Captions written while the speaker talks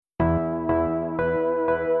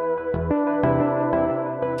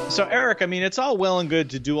So, Eric, I mean, it's all well and good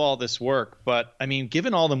to do all this work, but I mean,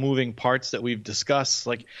 given all the moving parts that we've discussed,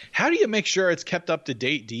 like, how do you make sure it's kept up to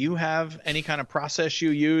date? Do you have any kind of process you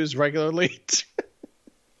use regularly?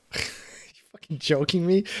 Fucking joking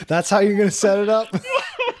me? That's how you're going to set it up?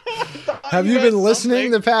 Have you had been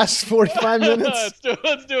listening the past 45 minutes?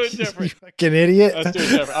 Let's do it You different. fucking idiot. Let's do it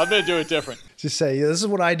different. I'm going to do it different. Just say, this is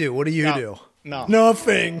what I do. What do you do? No.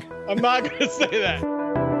 Nothing. I'm not going to say that.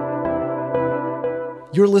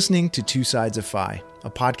 You're listening to Two Sides of Fi,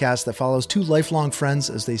 a podcast that follows two lifelong friends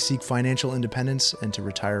as they seek financial independence and to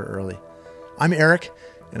retire early. I'm Eric,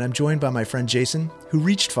 and I'm joined by my friend Jason, who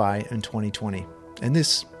reached Fi in 2020. And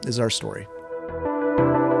this is our story.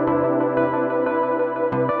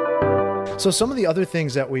 So some of the other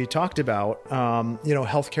things that we talked about,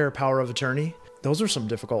 healthcare power of attorney, those are some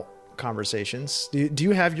difficult conversations. Do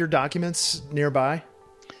you have your documents nearby?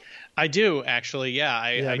 I do, actually. Yeah,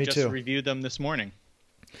 I me just too. reviewed them this morning.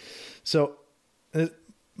 So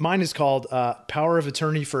mine is called Power of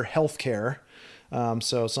Attorney for Healthcare.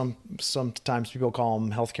 So sometimes people call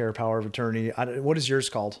them Healthcare Power of Attorney. What is yours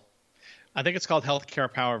called? I think it's called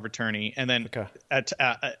Healthcare Power of Attorney. And then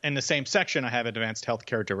in the same section, I have Advanced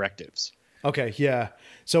Healthcare Directives. Okay, yeah.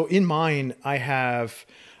 So in mine, I have,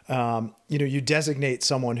 you designate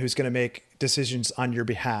someone who's going to make decisions on your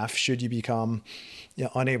behalf should you become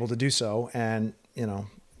unable to do so. And,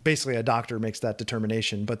 basically a doctor makes that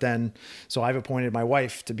determination. But then, so I've appointed my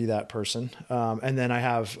wife to be that person. And then I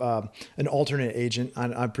have an alternate agent.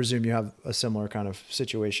 I presume you have a similar kind of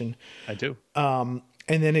situation. I do.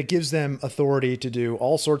 And then it gives them authority to do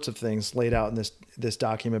all sorts of things laid out in this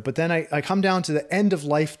document. But then I come down to the end of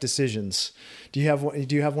life decisions. Do you have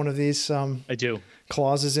one of these? I do.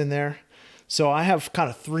 Clauses in there. So I have kind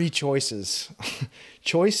of three choices: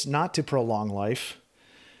 choice not to prolong life,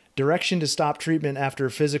 direction to stop treatment after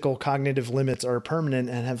physical cognitive limits are permanent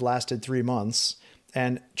and have lasted 3 months,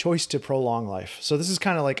 and choice to prolong life. So this is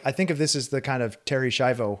kind of like, I think of this as the kind of Terry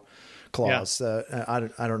Schiavo clause. Yeah.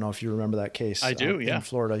 I don't know if you remember that case. I do, in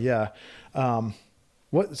Florida. Yeah.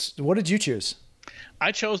 What did you choose?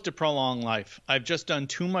 I chose to prolong life. I've just done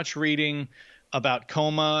too much reading about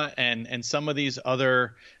coma and some of these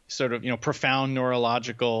other sort of, profound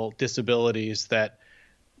neurological disabilities that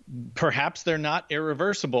perhaps they're not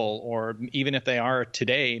irreversible, or even if they are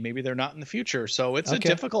today, maybe they're not in the future. So it's a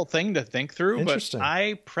difficult thing to think through. But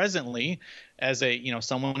I presently, as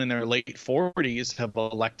someone in their late 40s, have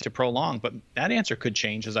elected to prolong. But that answer could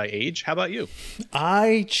change as I age. How about you?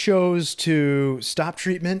 I chose to stop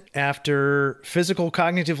treatment after physical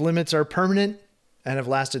cognitive limits are permanent and have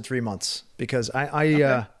lasted 3 months, because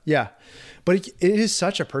but it is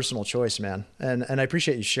such a personal choice, man. And I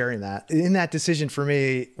appreciate you sharing that. In that decision for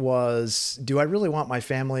me was, do I really want my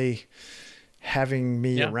family having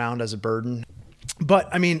me around as a burden? But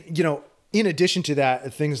I mean, in addition to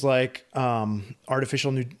that, things like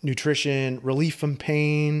artificial nutrition, relief from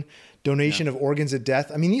pain, donation of organs at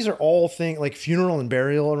death. I mean, these are all things like funeral and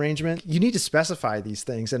burial arrangement. You need to specify these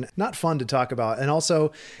things, and not fun to talk about. And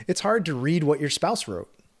also, it's hard to read what your spouse wrote,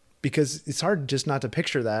 because it's hard just not to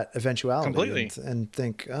picture that eventuality completely and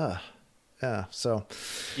think, yeah. So,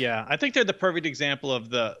 yeah, I think they're the perfect example of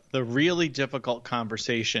the really difficult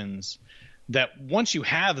conversations that once you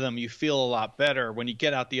have them, you feel a lot better when you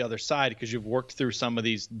get out the other side, because you've worked through some of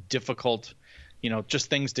these difficult, just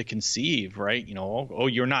things to conceive, right? Oh,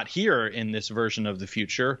 you're not here in this version of the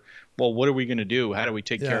future. Well, what are we going to do? How do we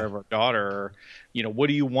take care of our daughter? Or, what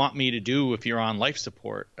do you want me to do if you're on life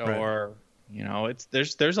support? Right. Or,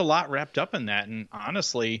 there's a lot wrapped up in that. And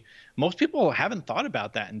honestly, most people haven't thought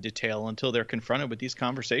about that in detail until they're confronted with these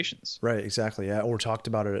conversations. Right. Exactly. Yeah. Or talked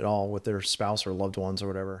about it at all with their spouse or loved ones or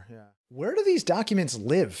whatever. Yeah. Where do these documents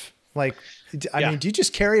live? Like, I mean, do you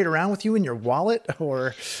just carry it around with you in your wallet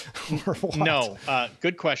or what? No.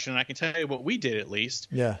 Good question. I can tell you what we did, at least.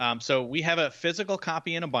 Yeah. So we have a physical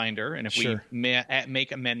copy in a binder, and if we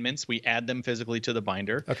make amendments, we add them physically to the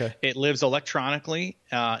binder. Okay. It lives electronically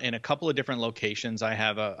in a couple of different locations. I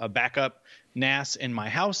have a backup NAS in my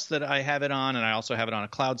house that I have it on, and I also have it on a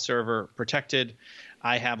cloud server protected.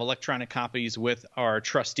 I have electronic copies with our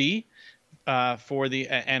trustee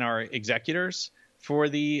and our executors for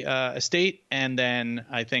the estate. And then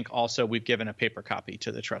I think also we've given a paper copy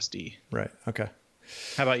to the trustee. Right. Okay.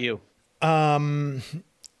 How about you?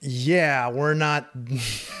 Yeah, we're not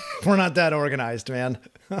that organized, man.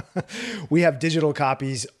 We have digital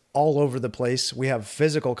copies all over the place. We have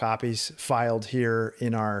physical copies filed here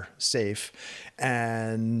in our safe,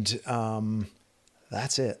 and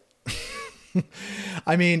that's it.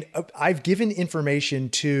 I mean, I've given information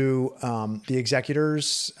to the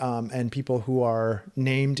executors and people who are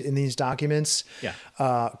named in these documents,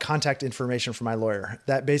 contact information from my lawyer.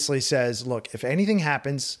 That basically says, look, if anything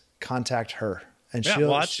happens, contact her. And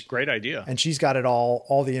that's a great idea. And she's got it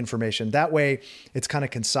all the information. That way it's kind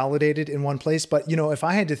of consolidated in one place. But, you know, if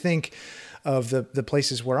I had to think of the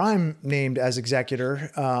places where I'm named as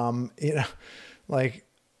executor, you know, like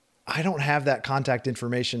I don't have that contact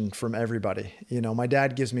information from everybody. You know, my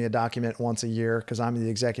dad gives me a document once a year because I'm the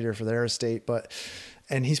executor for their estate,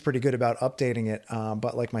 and he's pretty good about updating it.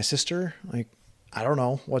 But like my sister, like, I don't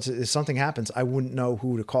know if something happens, I wouldn't know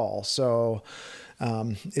who to call. So,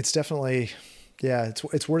 it's definitely,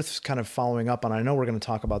 it's worth kind of following up on. I know we're going to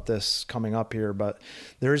talk about this coming up here, but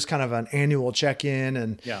there is kind of an annual check-in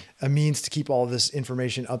and a means to keep all this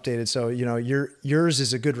information updated. So, you know, yours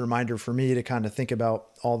is a good reminder for me to kind of think about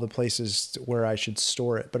all the places where I should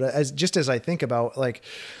store it. But as I think about, like,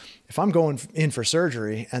 if I'm going in for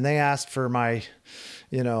surgery and they ask for my,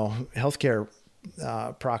 you know, healthcare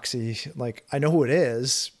proxy, like, I know who it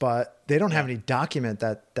is, but they don't have any document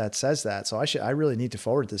that says that. So I really need to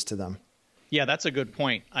forward this to them. Yeah, that's a good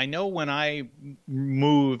point. I know when I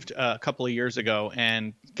moved a couple of years ago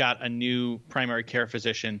and got a new primary care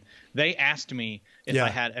physician, they asked me if I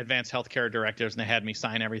had advanced healthcare directives, and they had me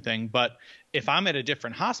sign everything. But if I'm at a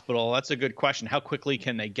different hospital, that's a good question. How quickly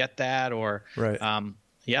can they get that? Or,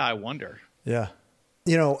 I wonder. Yeah.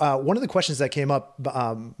 You know, one of the questions that came up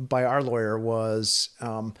by our lawyer was,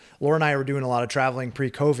 Laura and I were doing a lot of traveling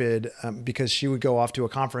pre-COVID because she would go off to a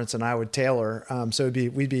conference and I would tail her. So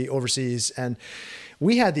we'd be overseas, and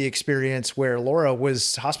we had the experience where Laura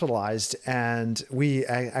was hospitalized, and we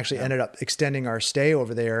actually ended up extending our stay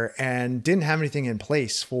over there and didn't have anything in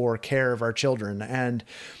place for care of our children. And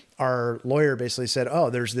our lawyer basically said, oh,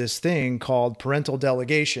 there's this thing called parental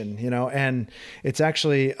delegation, you know, and it's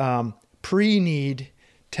actually pre-need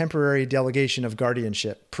temporary delegation of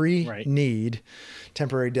guardianship, pre-need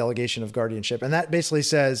temporary delegation of guardianship. And that basically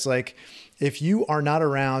says, like, if you are not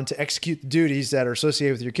around to execute the duties that are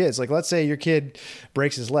associated with your kids, like let's say your kid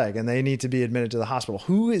breaks his leg and they need to be admitted to the hospital,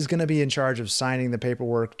 who is going to be in charge of signing the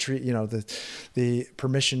paperwork, you know, the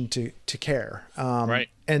permission to care.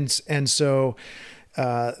 And so,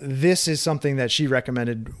 this is something that she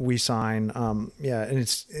recommended we sign. And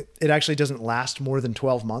it actually doesn't last more than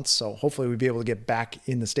 12 months. So hopefully we'll be able to get back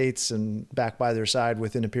in the States and back by their side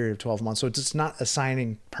within a period of 12 months. So it's not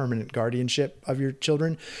assigning permanent guardianship of your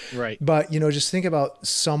children. Right. But, you know, just think about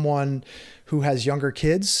someone who has younger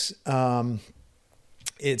kids.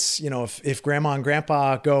 It's, you know, if grandma and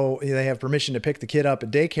grandpa they have permission to pick the kid up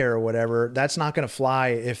at daycare or whatever, that's not going to fly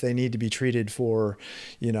if they need to be treated for,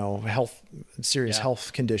 you know, serious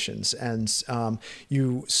health conditions. And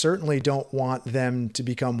you certainly don't want them to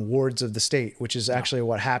become wards of the state, which is actually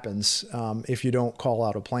what happens if you don't call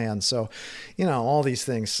out a plan. So, you know, all these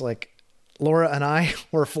things, like, Laura and I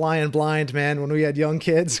were flying blind, man. When we had young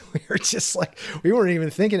kids, we were just like, we weren't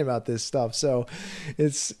even thinking about this stuff. So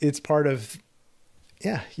it's part of,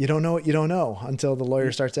 you don't know what you don't know until the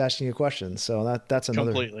lawyer starts asking you questions. So that's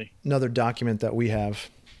another document that we have.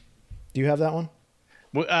 Do you have that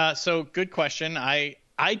one? So good question. I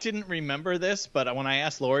didn't remember this, but when I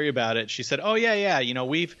asked Lori about it, she said, oh yeah. You know,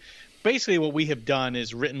 what we have done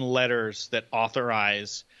is written letters that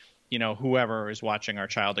authorize, you know, whoever is watching our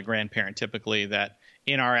child, a grandparent typically, that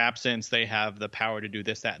in our absence, they have the power to do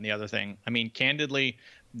this, that, and the other thing. I mean, candidly,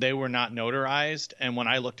 they were not notarized. And when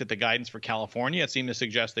I looked at the guidance for California, it seemed to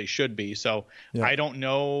suggest they should be. So I don't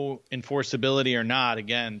know enforceability or not.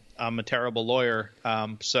 Again, I'm a terrible lawyer.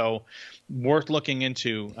 So worth looking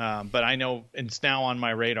into. But I know it's now on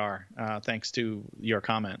my radar, thanks to your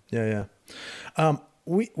comment. Yeah.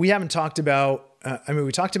 We haven't talked about,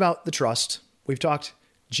 we talked about the trust. We've talked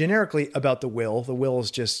generically about the will. The will is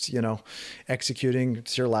just, you know, executing.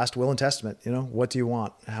 It's your last will and testament. You know, what do you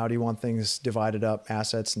want? How do you want things divided up,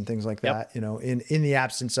 assets and things like that? You know, in the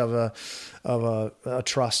absence of a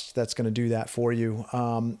trust that's going to do that for you.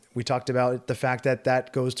 We talked about the fact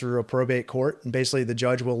that goes through a probate court, and basically the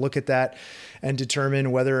judge will look at that and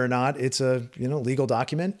determine whether or not it's a, you know, legal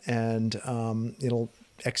document, and it'll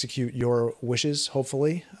execute your wishes,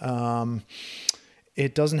 hopefully.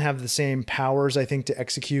 It doesn't have the same powers, I think, to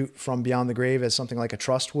execute from beyond the grave as something like a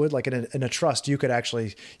trust would. Like in a trust, you could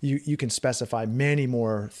actually, you can specify many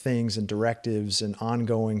more things and directives and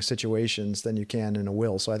ongoing situations than you can in a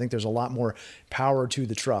will. So I think there's a lot more power to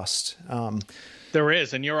the trust. There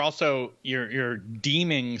is. And you're also, you're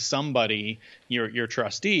deeming somebody, your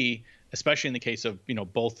trustee, especially in the case of,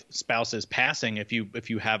 both spouses passing, if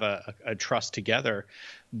you have a trust together,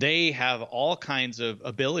 they have all kinds of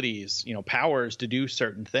abilities, powers to do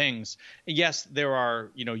certain things. Yes, there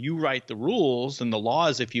are, you write the rules and the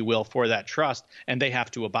laws, if you will, for that trust, and they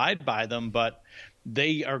have to abide by them, but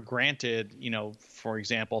they are granted, for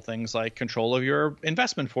example, things like control of your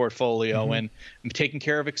investment portfolio and taking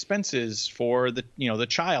care of expenses for the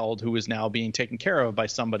child who is now being taken care of by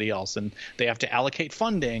somebody else. And they have to allocate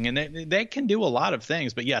funding, and they can do a lot of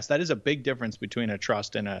things. But yes, that is a big difference between a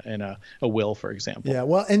trust and a will, for example. Yeah.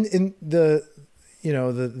 Well, and in the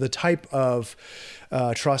type of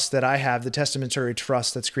trust that I have, the testamentary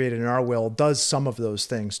trust that's created in our will, does some of those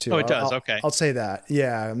things too. Oh, it does. Okay. I'll say that.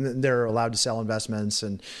 Yeah. They're allowed to sell investments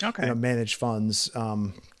and manage funds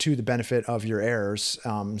to the benefit of your heirs,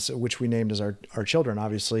 which we named as our children,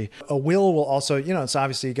 obviously. A will also, it's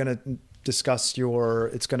obviously going to discuss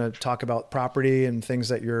it's going to talk about property and things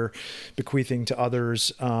that you're bequeathing to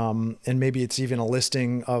others. And maybe it's even a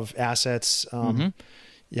listing of assets.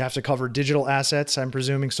 You have to cover digital assets. I'm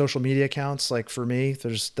presuming social media accounts. Like for me,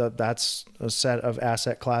 that's a set of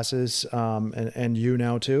asset classes, and you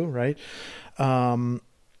now too, right?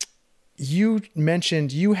 You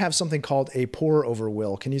mentioned you have something called a pour over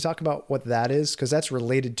will. Can you talk about what that is? Because that's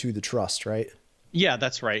related to the trust, right? Yeah,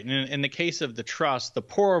 that's right. And in the case of the trust, the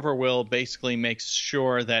pour over will basically makes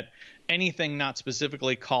sure that anything not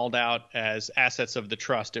specifically called out as assets of the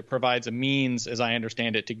trust, it provides a means, as I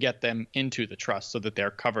understand it, to get them into the trust so that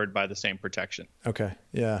they're covered by the same protection. Okay.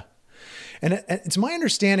 Yeah. And it's my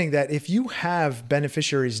understanding that if you have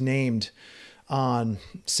beneficiaries named on,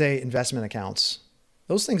 say, investment accounts,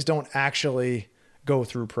 those things don't actually go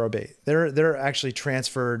through probate. They're actually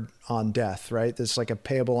transferred on death, right? There's like a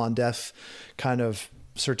payable on death kind of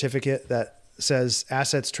certificate that says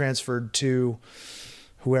assets transferred to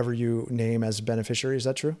whoever you name as beneficiary. Is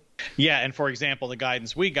that true? Yeah. And for example, the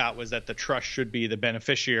guidance we got was that the trust should be the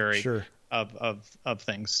beneficiary of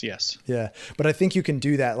things. Yes. Yeah. But I think you can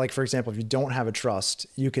do that. Like, for example, if you don't have a trust,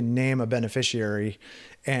 you can name a beneficiary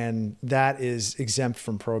and that is exempt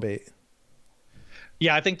from probate.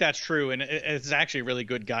 Yeah, I think that's true. And it's actually really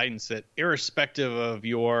good guidance that irrespective of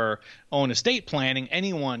your own estate planning,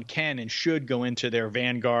 anyone can and should go into their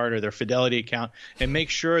Vanguard or their Fidelity account and make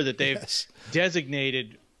sure that they've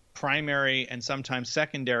designated primary and sometimes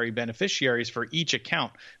secondary beneficiaries for each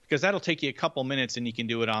account, because that'll take you a couple minutes and you can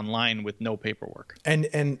do it online with no paperwork.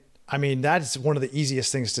 And I mean, that's one of the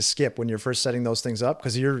easiest things to skip when you're first setting those things up,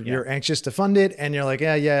 because you're anxious to fund it and you're like,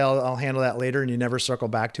 I'll handle that later. And you never circle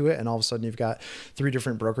back to it. And all of a sudden you've got 3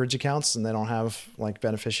 different brokerage accounts and they don't have like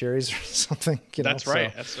beneficiaries or something. That's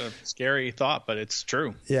right. That's a scary thought, but it's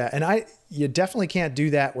true. Yeah. And you definitely can't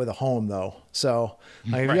do that with a home though. So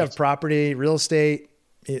like, if you have property, real estate,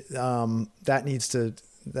 that needs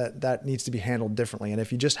to be handled differently. And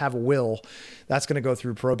if you just have a will, that's going to go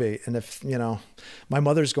through probate. And if, my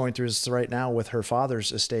mother's going through this right now with her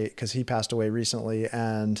father's estate because he passed away recently.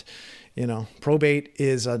 And, probate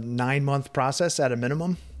is a 9-month process at a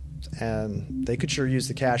minimum, and they could sure use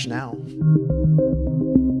the cash now.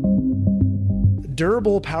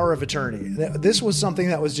 Durable power of attorney. This was something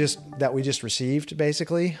that we just received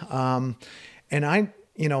basically. And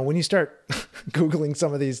when you start Googling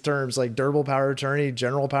some of these terms like durable power of attorney,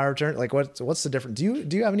 general power of attorney, like what's the difference? Do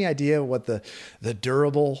you have any idea what the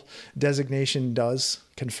durable designation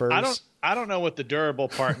confers? I don't know what the durable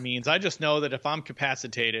part means. I just know that if I'm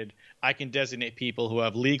capacitated, I can designate people who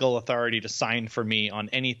have legal authority to sign for me on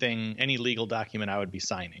any legal document I would be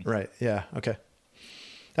signing. Right. Yeah. Okay.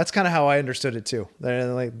 That's kind of how I understood it too.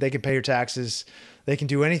 They can pay your taxes. They can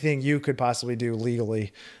do anything you could possibly do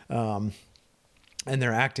legally. And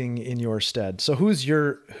they're acting in your stead. So who is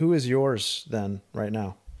yours then right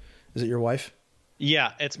now? Is it your wife?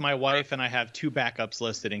 Yeah, it's my wife, and I have 2 backups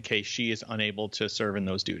listed in case she is unable to serve in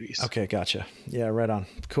those duties. Okay, gotcha. Yeah, right on.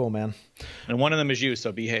 Cool, man. And one of them is you,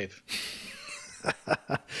 so behave.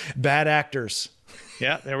 Bad actors.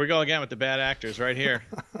 Yeah, there we go again with the bad actors right here.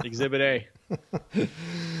 Exhibit A.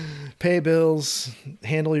 Pay bills,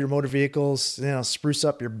 handle your motor vehicles, spruce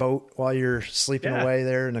up your boat while you're sleeping away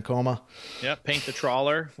there in a coma. Yeah, paint the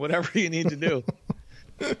trawler, whatever you need to do.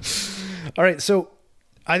 All right, so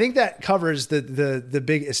I think that covers the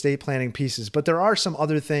big estate planning pieces, but there are some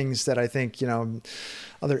other things that I think,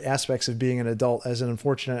 other aspects of being an adult, as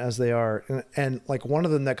unfortunate as they are. And like one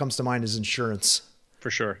of them that comes to mind is insurance. For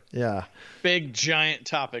sure. Yeah. Big, giant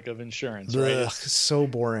topic of insurance, right? Ugh, so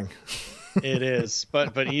boring. It is,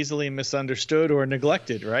 but easily misunderstood or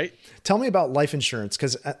neglected, right? Tell me about life insurance,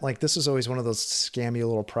 because this is always one of those scammy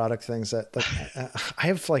little product things that I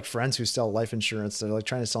have friends who sell life insurance. They're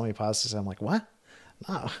trying to sell me policies. I'm like, what?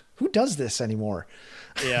 who does this anymore?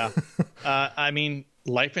 Yeah. I mean,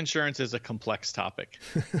 life insurance is a complex topic.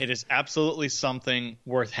 It is absolutely something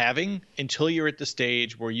worth having until you're at the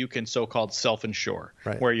stage where you can so-called self-insure,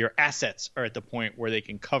 Right. where your assets are at the point where they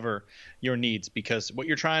can cover your needs. Because what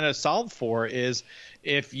you're trying to solve for is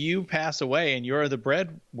if you pass away and you're the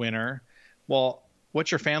breadwinner, well, what's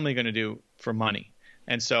your family going to do for money?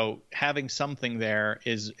 And so having something there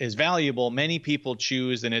is valuable. Many people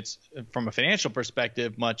choose, and it's from a financial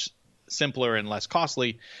perspective, much simpler and less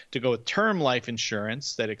costly to go with term life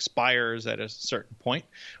insurance that expires at a certain point.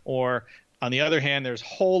 Or on the other hand, there's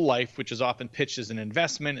whole life, which is often pitched as an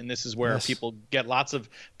investment. And this is where Yes. people get lots of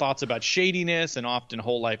thoughts about shadiness, and often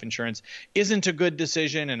whole life insurance isn't a good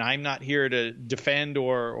decision. And I'm not here to defend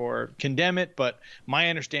or condemn it, but my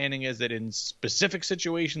understanding is that in specific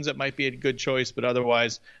situations, it might be a good choice, but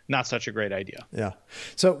otherwise not such a great idea. Yeah.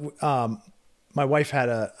 So my wife had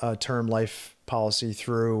a term life policy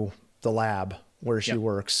through the lab where she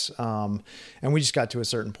works. And we just got to a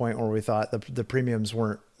certain point where we thought the premiums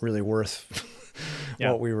weren't really worth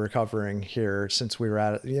what we were covering here, since we were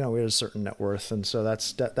at, we had a certain net worth. And so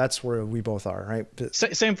that's where we both are, right?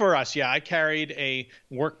 Same for us. Yeah. I carried a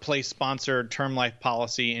workplace sponsored term life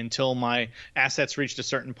policy until my assets reached a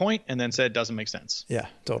certain point, and then said, doesn't make sense. Yeah,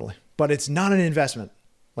 totally. But it's not an investment.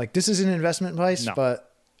 Like, this is an investment advice, No.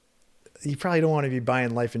 but you probably don't want to be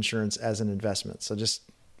buying life insurance as an investment. So just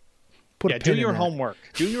put a pin do in your that. homework.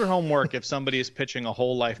 Do your homework. If somebody is pitching a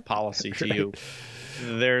whole life policy to you,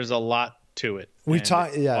 there's a lot to it. It's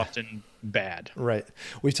often bad. Right.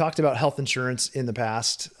 We've talked about health insurance in the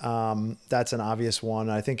past. That's an obvious one.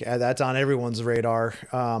 I think that's on everyone's radar.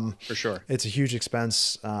 For sure. It's a huge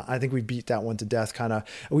expense. I think we beat that one to death.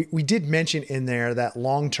 We did mention in there that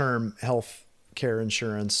long-term health care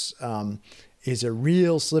insurance is a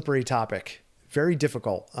real slippery topic. Very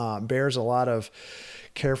difficult. Bears a lot of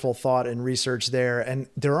careful thought and research there, and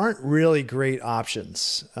there aren't really great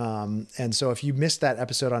options. And so if you missed that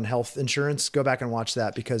episode on health insurance, go back and watch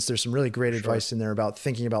that, because there's some really great advice in there about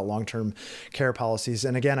thinking about long-term care policies.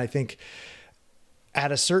 And again, I think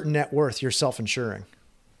at a certain net worth, you're self-insuring.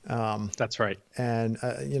 That's right. And,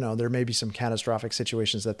 there may be some catastrophic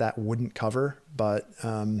situations that wouldn't cover, but,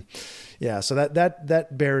 so that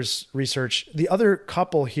bears research. The other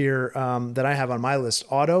couple here, that I have on my list,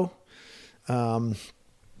 auto,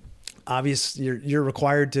 obviously you're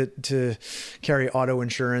required to carry auto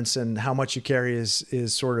insurance, and how much you carry is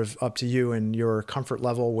sort of up to you and your comfort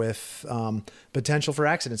level with, potential for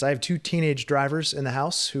accidents. I have 2 teenage drivers in the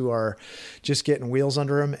house who are just getting wheels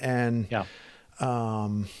under them, and,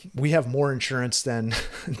 we have more insurance than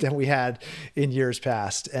we had in years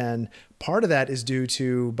past. And part of that is due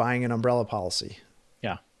to buying an umbrella policy.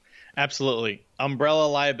 Yeah, absolutely. Umbrella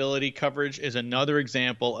liability coverage is another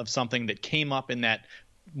example of something that came up in that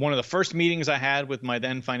one of the first meetings I had with my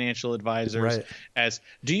then financial advisors. Right. As,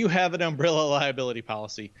 do you have an umbrella liability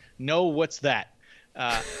policy? No, what's that?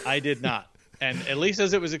 I did not. And at least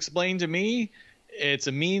as it was explained to me, it's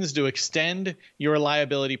a means to extend your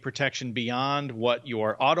liability protection beyond what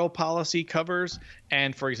your auto policy covers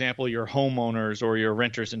and, for example, your homeowners or your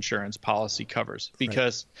renter's insurance policy covers,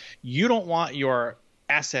 because you don't want your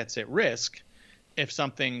assets at risk if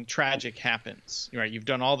something tragic happens. Right? You've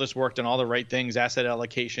done all this work, done all the right things, asset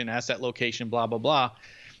allocation, asset location, blah, blah, blah.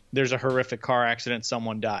 There's a horrific car accident,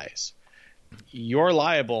 someone dies. You're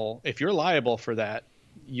liable. If you're liable for that,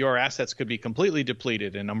 your assets could be completely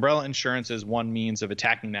depleted, and umbrella insurance is one means of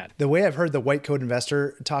attacking that. The way I've heard the white coat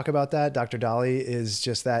investor talk about that, Dr. Dolly, is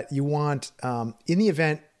just that you want, in the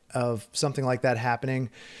event of something like that happening,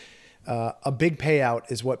 a big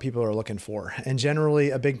payout is what people are looking for. And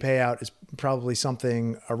generally a big payout is probably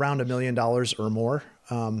something around $1 million or more.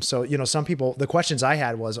 So, some people, the questions I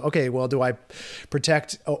had was, okay, well, do I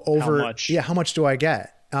protect over, how much? How much do I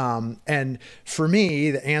get? And for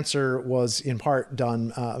me, the answer was in part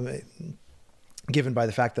given by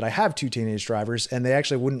the fact that I have 2 teenage drivers, and they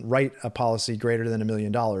actually wouldn't write a policy greater than $1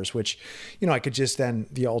 million, which, I could just then,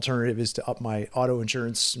 the alternative is to up my auto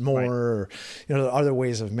insurance more, or, there are other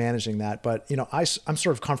ways of managing that. But, I'm sort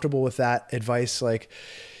of comfortable with that advice. Like,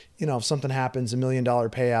 if something happens, $1 million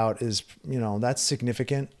payout is, that's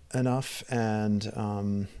significant enough.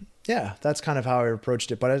 And, that's kind of how I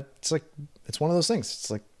approached it. But it's one of those things.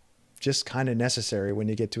 It's like just kind of necessary when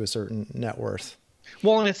you get to a certain net worth.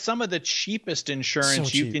 Well, and it's some of the cheapest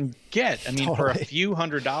insurance you can get. I mean, for a few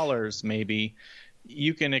 $100s, maybe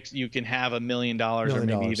you can have $1 million or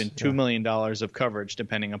maybe even $2 million of coverage,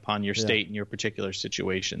 depending upon your state and your particular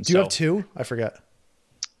situation. Do you have 2? I forget.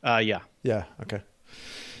 Yeah. Yeah. Okay.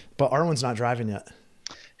 But Arwen's not driving yet.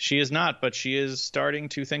 She is not, but she is starting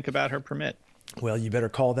to think about her permit. Well, you better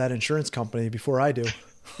call that insurance company before I do.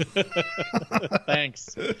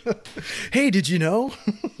 Thanks. Hey, did you know?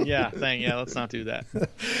 Yeah, let's not do that.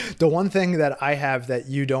 The one thing that I have that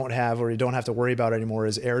you don't have or you don't have to worry about anymore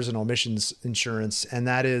is errors and omissions insurance. And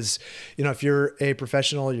that is, if you're a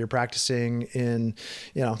professional, you're practicing in,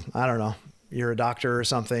 I don't know, you're a doctor or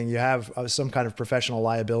something, you have some kind of professional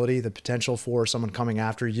liability, the potential for someone coming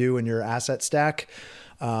after you and your asset stack.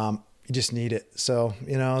 You just need it. So,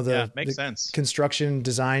 makes sense. Construction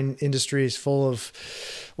design industry is full of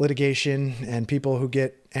litigation and people who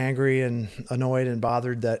get angry and annoyed and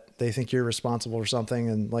bothered that they think you're responsible for something.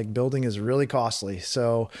 And like building is really costly.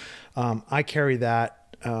 So I carry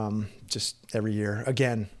that just every year.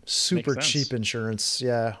 Again, super cheap insurance.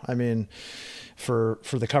 Yeah. I mean, for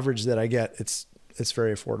the coverage that I get, it's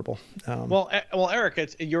very affordable. Well,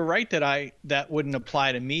 Eric, you're right that wouldn't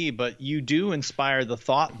apply to me, but you do inspire the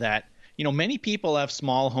thought that, many people have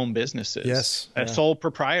small home businesses, yes, sole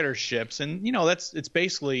proprietorships, and it's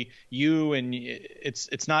basically you, and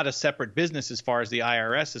it's not a separate business as far as the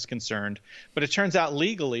IRS is concerned. But it turns out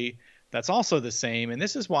legally that's also the same, and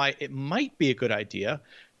this is why it might be a good idea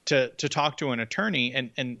to talk to an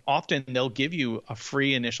attorney, and often they'll give you a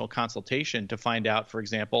free initial consultation to find out, for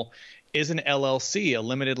example, is an LLC, a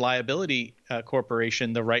limited liability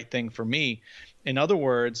corporation, the right thing for me? In other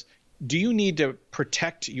words, do you need to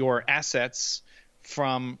protect your assets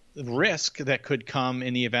from risk that could come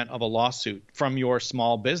in the event of a lawsuit from your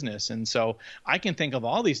small business? And so I can think of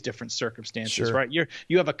all these different circumstances, sure, right?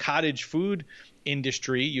 You have a cottage food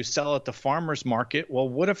industry, you sell at the farmer's market. Well,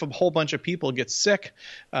 what if a whole bunch of people get sick?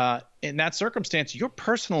 In that circumstance, you're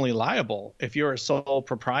personally liable if you're a sole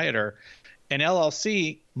proprietor. An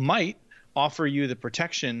LLC might offer you the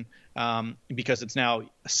protection because it's now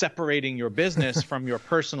separating your business from your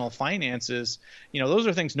personal finances. Those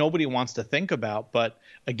are things nobody wants to think about. But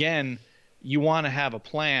again, you want to have a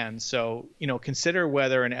plan. So, consider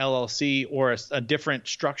whether an LLC or a different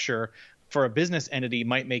structure for a business entity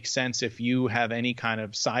might make sense if you have any kind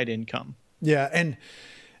of side income. Yeah. And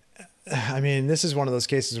I mean, this is one of those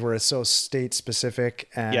cases where it's so state specific.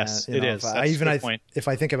 And, yes, it is. If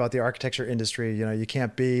I think about the architecture industry, you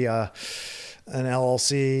can't be an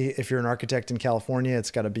LLC. If you're an architect in California, it's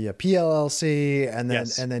got to be a PLLC, and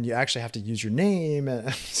then you actually have to use your name.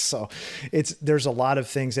 And so there's a lot of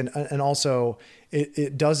things. And also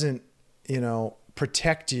it doesn't,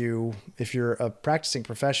 protect you. If you're a practicing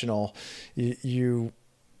professional, you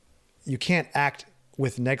can't act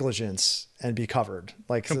with negligence and be covered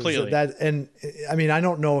like completely. That. And I mean, I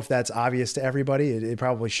don't know if that's obvious to everybody. It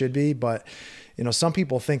probably should be, but some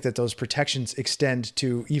people think that those protections extend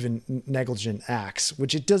to even negligent acts,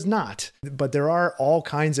 which it does not. But there are all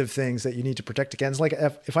kinds of things that you need to protect against. Like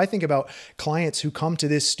if I think about clients who come to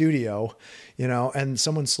this studio, and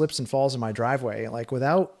someone slips and falls in my driveway, like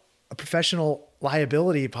without a professional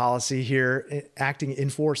liability policy here acting in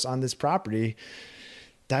force on this property,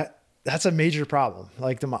 that's a major problem.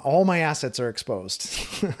 Like all my assets are exposed.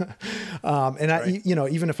 And right.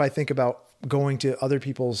 Even if I think about going to other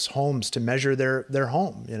people's homes to measure their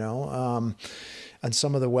home, and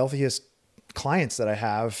some of the wealthiest clients that I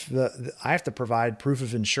have, I have to provide proof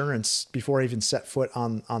of insurance before I even set foot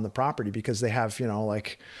on the property, because they have, I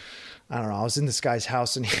don't know. I was in this guy's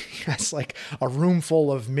house and he has like a room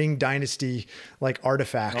full of Ming Dynasty like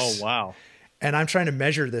artifacts. Oh, wow. And I'm trying to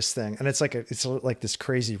measure this thing, and it's like this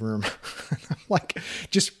crazy room. I'm like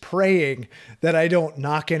just praying that I don't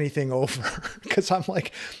knock anything over, because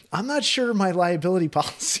I'm not sure my liability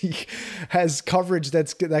policy has coverage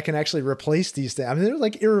that can actually replace these things. I mean, they're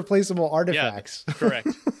like irreplaceable artifacts. Yeah, correct.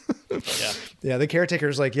 Yeah. Yeah. The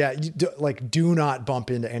caretaker's like, yeah, do not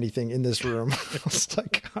bump into anything in this room. I was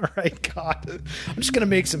like, all right, God, I'm just going to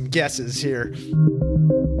make some guesses here.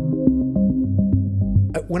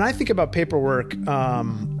 When I think about paperwork,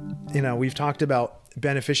 we've talked about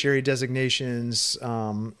beneficiary designations.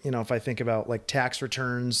 If I think about like tax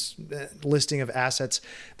returns, listing of assets,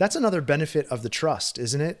 that's another benefit of the trust,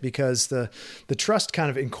 isn't it? Because the trust kind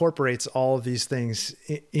of incorporates all of these things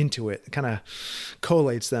into it, kind of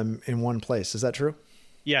collates them in one place. Is that true?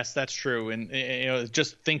 Yes, that's true. And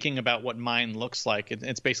just thinking about what mine looks like,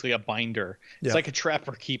 it's basically a binder. It's like a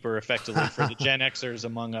trapper keeper, effectively, for the Gen Xers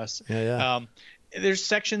among us. Yeah. There's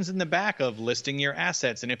sections in the back of listing your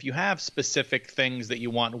assets. And if you have specific things that you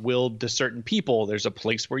want willed to certain people, there's a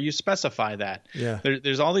place where you specify that. Yeah.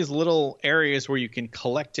 There's all these little areas where you can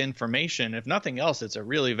collect information. If nothing else, it's a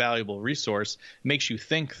really valuable resource. It makes you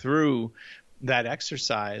think through that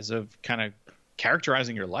exercise of kind of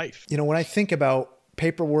characterizing your life. When I think about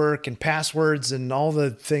paperwork and passwords and all the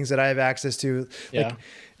things that I have access to, like,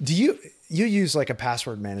 do you you use like a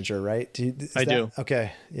password manager, right? I do.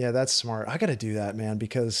 Okay. Yeah, that's smart. I got to do that, man,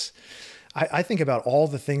 because I think about all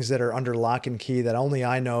the things that are under lock and key that only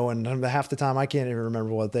I know. And half the time I can't even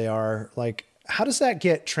remember what they are. Like, how does that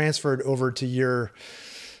get transferred over to your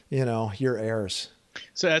heirs?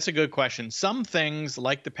 So that's a good question. Some things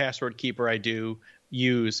like the password keeper I do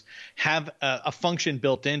use have a function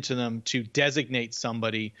built into them to designate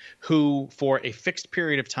somebody who, for a fixed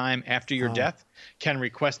period of time after your death, can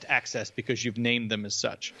request access because you've named them as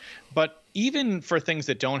such. But even for things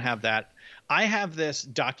that don't have that, I have this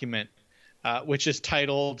document which is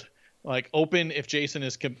titled like "Open if Jason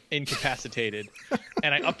is incapacitated,"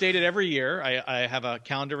 and I update it every year. I have a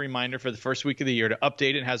calendar reminder for the first week of the year to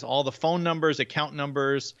update it. It has all the phone numbers, account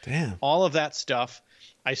numbers, all of that stuff.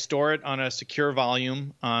 I store it on a secure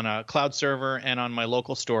volume on a cloud server and on my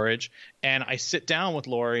local storage. And I sit down with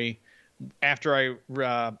Lori after I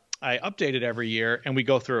update it every year, and we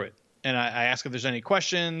go through it. And I ask if there's any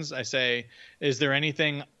questions. I say, is there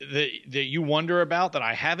anything that you wonder about that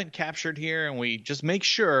I haven't captured here? And we just make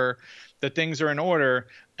sure that things are in order.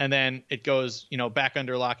 And then it goes, back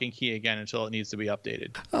under lock and key again until it needs to be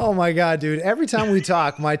updated. Oh my God, dude. Every time we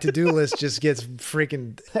talk, my to-do list just gets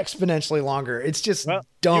freaking exponentially longer. It's just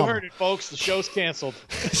dumb. You heard it, folks. The show's canceled.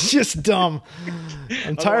 It's just dumb.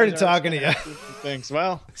 I'm tired of talking to you. Thanks.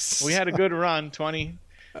 Well, we had a good run,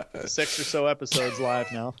 26 or so episodes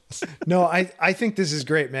live now. No, I think this is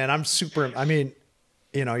great, man.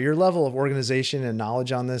 Your level of organization and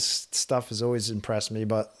knowledge on this stuff has always impressed me.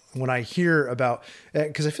 But when I hear about,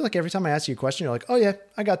 because I feel like every time I ask you a question, you're like, oh yeah,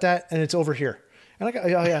 I got that. And it's over here. And I go,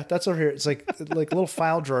 oh yeah, that's over here. It's like little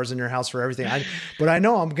file drawers in your house for everything. But I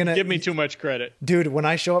know I'm going to give me too much credit, dude. When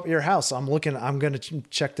I show up at your house, I'm going to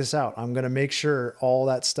check this out. I'm going to make sure all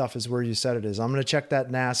that stuff is where you said it is. I'm going to check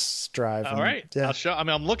that NAS drive. All right. Yeah. I'll show.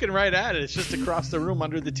 I'm looking right at it. It's just across the room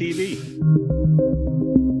under the TV.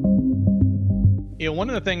 One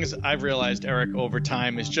of the things I've realized, Eric, over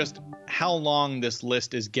time is just how long this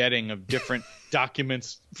list is getting of different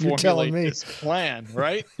documents formulate this plan,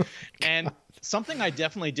 right? And something I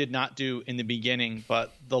definitely did not do in the beginning,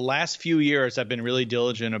 but the last few years I've been really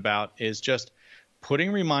diligent about is just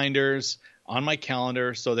putting reminders on my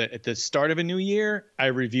calendar so that at the start of a new year, I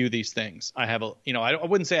review these things. I have I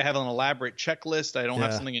wouldn't say I have an elaborate checklist. I don't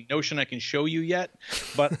have something in Notion I can show you yet,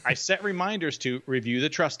 but I set reminders to review the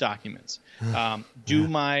trust documents, do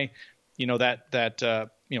my,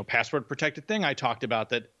 password protected thing I talked about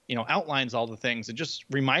that, outlines all the things, and just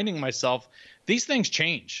reminding myself these things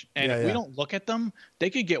change. And if we don't look at them, they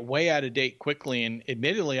could get way out of date quickly. And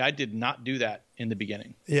admittedly, I did not do that in the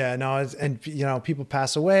beginning. Yeah, no. And, people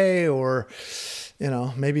pass away, or,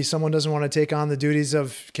 maybe someone doesn't want to take on the duties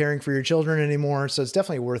of caring for your children anymore. So it's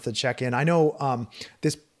definitely worth a check in. I know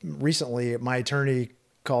this recently, my attorney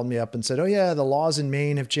called me up and said, oh yeah, the laws in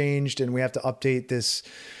Maine have changed and we have to update this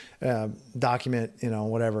document,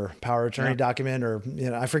 whatever, power of attorney document, or,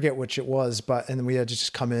 I forget which it was, and then we had to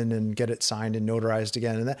just come in and get it signed and notarized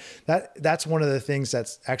again. And that's one of the things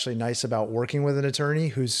that's actually nice about working with an attorney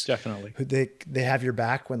who they have your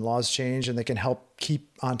back when laws change, and they can help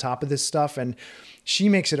keep on top of this stuff. And she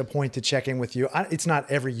makes it a point to check in with you. It's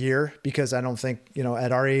not every year, because I don't think,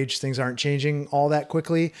 at our age, things aren't changing all that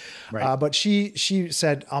quickly. Right. But she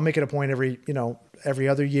said, I'll make it a point every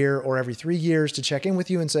other year or every 3 years to check in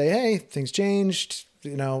with you and say, hey, things changed,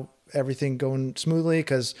 everything going smoothly,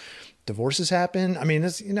 because divorces happen. I mean,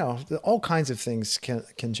 it's, all kinds of things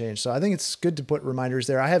can change. So I think it's good to put reminders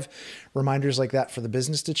there. I have reminders like that for the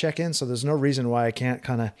business to check in. So there's no reason why I can't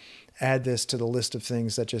kind of add this to the list of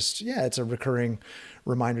things that just, it's a recurring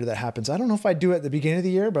reminder that happens. I don't know if I do it at the beginning of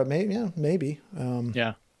the year, but maybe.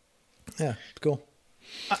 Yeah, cool.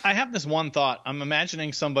 I have this one thought. I'm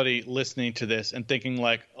imagining somebody listening to this and thinking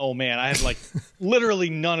like, oh man, I have literally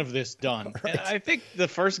none of this done. Right. And I think the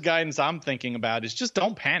first guidance I'm thinking about is just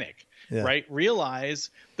don't panic, right? Realize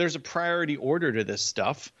there's a priority order to this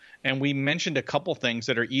stuff. And we mentioned a couple things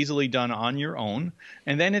that are easily done on your own.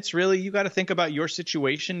 And then it's really, you got to think about your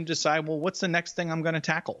situation and decide, well, what's the next thing I'm going to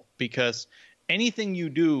tackle? Because anything you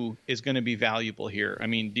do is going to be valuable here. I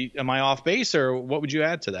mean, am I off base, or what would you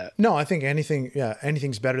add to that? No, I think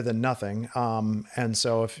anything's better than nothing. And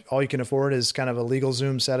so if all you can afford is kind of a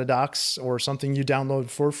LegalZoom set of docs or something you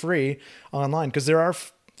download for free online, because there are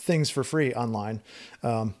things for free online,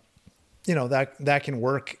 that can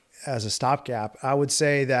work as a stopgap. I would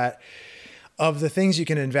say that of the things you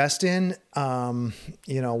can invest in,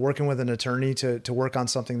 working with an attorney to work on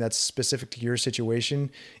something that's specific to your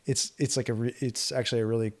situation, it's actually a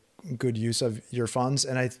really good use of your funds.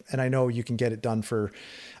 And I know you can get it done for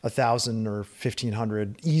 $1,000 or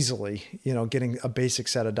 $1,500 easily, getting a basic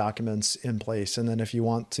set of documents in place. And then if you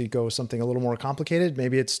want to go something a little more complicated,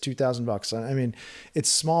 maybe it's $2,000. I mean, it's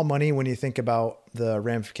small money when you think about the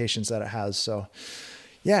ramifications that it has. So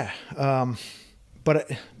yeah.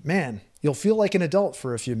 But man, you'll feel like an adult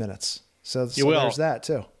for a few minutes. So there's that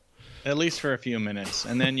too. At least for a few minutes.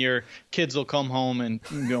 And then your kids will come home and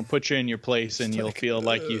put you in your place, and you'll feel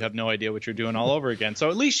like you have no idea what you're doing all over again. So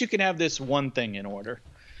at least you can have this one thing in order.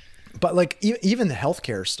 But like even the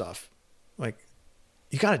healthcare stuff, like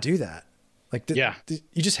you got to do that. Like you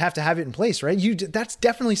just have to have it in place, right? That's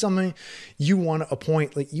definitely something you want to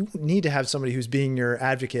appoint. Like you need to have somebody who's being your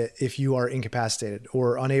advocate if you are incapacitated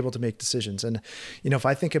or unable to make decisions. And if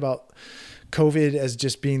I think about COVID as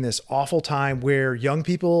just being this awful time where young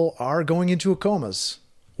people are going into comas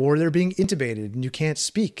or they're being intubated and you can't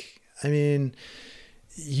speak. I mean,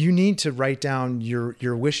 you need to write down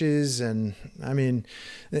your wishes. And I mean,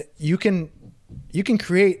 you can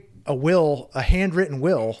create a handwritten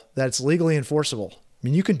will that's legally enforceable. I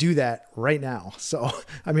mean, you can do that right now. So,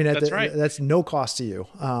 I mean, that's no cost to you.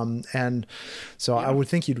 And so I would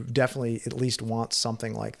think you'd definitely at least want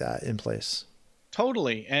something like that in place.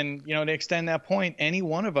 Totally. And, to extend that point, any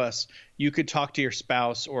one of us, you could talk to your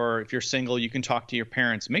spouse, or if you're single, you can talk to your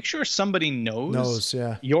parents. Make sure somebody knows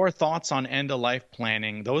your thoughts on end-of-life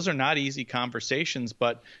planning. Those are not easy conversations,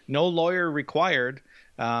 but no lawyer required.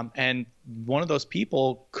 And one of those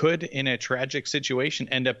people could, in a tragic situation,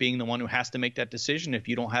 end up being the one who has to make that decision if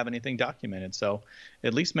you don't have anything documented. So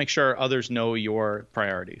at least make sure others know your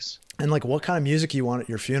priorities. And like what kind of music you want at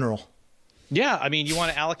your funeral? Yeah, I mean, you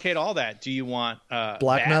want to allocate all that. Do you want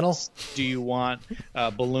black metal? Do you want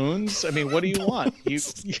balloons? I mean, what do you want? Do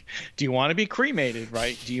you want to be cremated,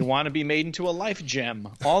 right? Do you want to be made into a life gem?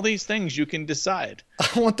 All these things you can decide.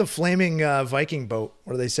 I want the flaming Viking boat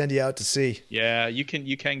where they send you out to sea. Yeah, you can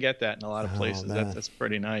get that in a lot of places. That's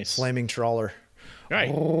pretty nice. Flaming trawler.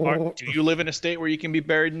 Right. Or do you live in a state where you can be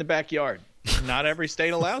buried in the backyard? Not every state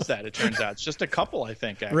allows that, it turns out. It's just a couple, I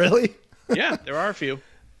think. Actually. Really? Yeah, there are a few.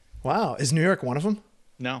 Wow. Is New York one of them?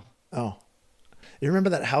 No. Oh. You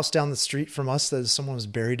remember that house down the street from us that someone was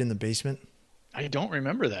buried in the basement? I don't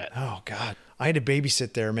remember that. Oh, God. I had to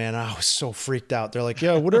babysit there, man. I was so freaked out. They're like,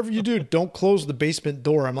 yeah, whatever you do, don't close the basement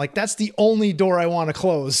door. I'm like, that's the only door I want to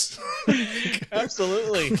close.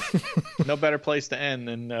 Absolutely. No better place to end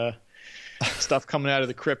than stuff coming out of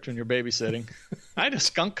the crypt when you're babysitting. I had a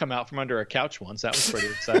skunk come out from under a couch once. That was pretty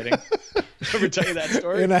exciting. Ever tell you that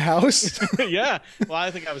story? In a house? Yeah. Well, I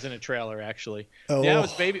think I was in a trailer, actually. Oh. Yeah,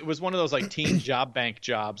 it was one of those like teen job bank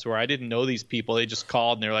jobs where I didn't know these people. They just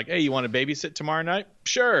called and they were like, hey, you want to babysit tomorrow night?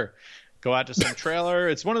 Sure. Go out to some trailer.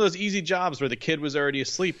 It's one of those easy jobs where the kid was already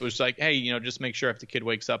asleep. It was like, hey, just make sure if the kid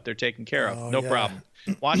wakes up, they're taken care of. No problem.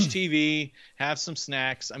 Watch TV, have some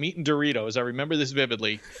snacks. I'm eating Doritos. I remember this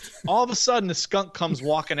vividly. All of a sudden, the skunk comes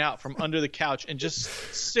walking out from under the couch and just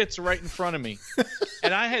sits right in front of me.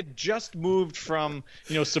 And I had just moved from,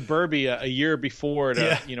 suburbia a year before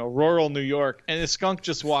to, rural New York. And the skunk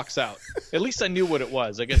just walks out. At least I knew what it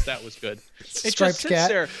was. I guess that was good. It just sits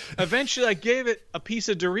there. Eventually, I gave it a piece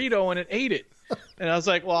of Dorito and it ate it. And I was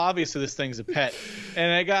like, well, obviously this thing's a pet.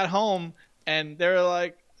 And I got home and they were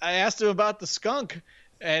like, I asked them about the skunk,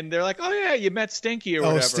 and they're like, oh, yeah, you met Stinky or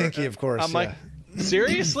whatever. Oh, Stinky, of course. I'm like,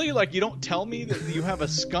 seriously? Like, you don't tell me that you have a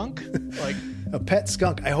skunk? Like a pet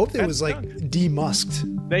skunk. I hope it was skunk. Like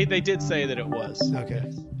demusked. They did say that it was.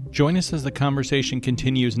 Okay. Join us as the conversation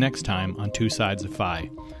continues next time on Two Sides of Fi.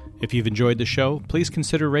 If you've enjoyed the show, please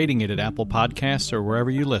consider rating it at Apple Podcasts or wherever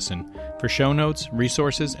you listen. For show notes,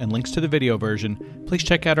 resources, and links to the video version, please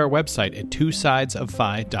check out our website at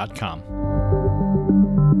twosidesoffi.com.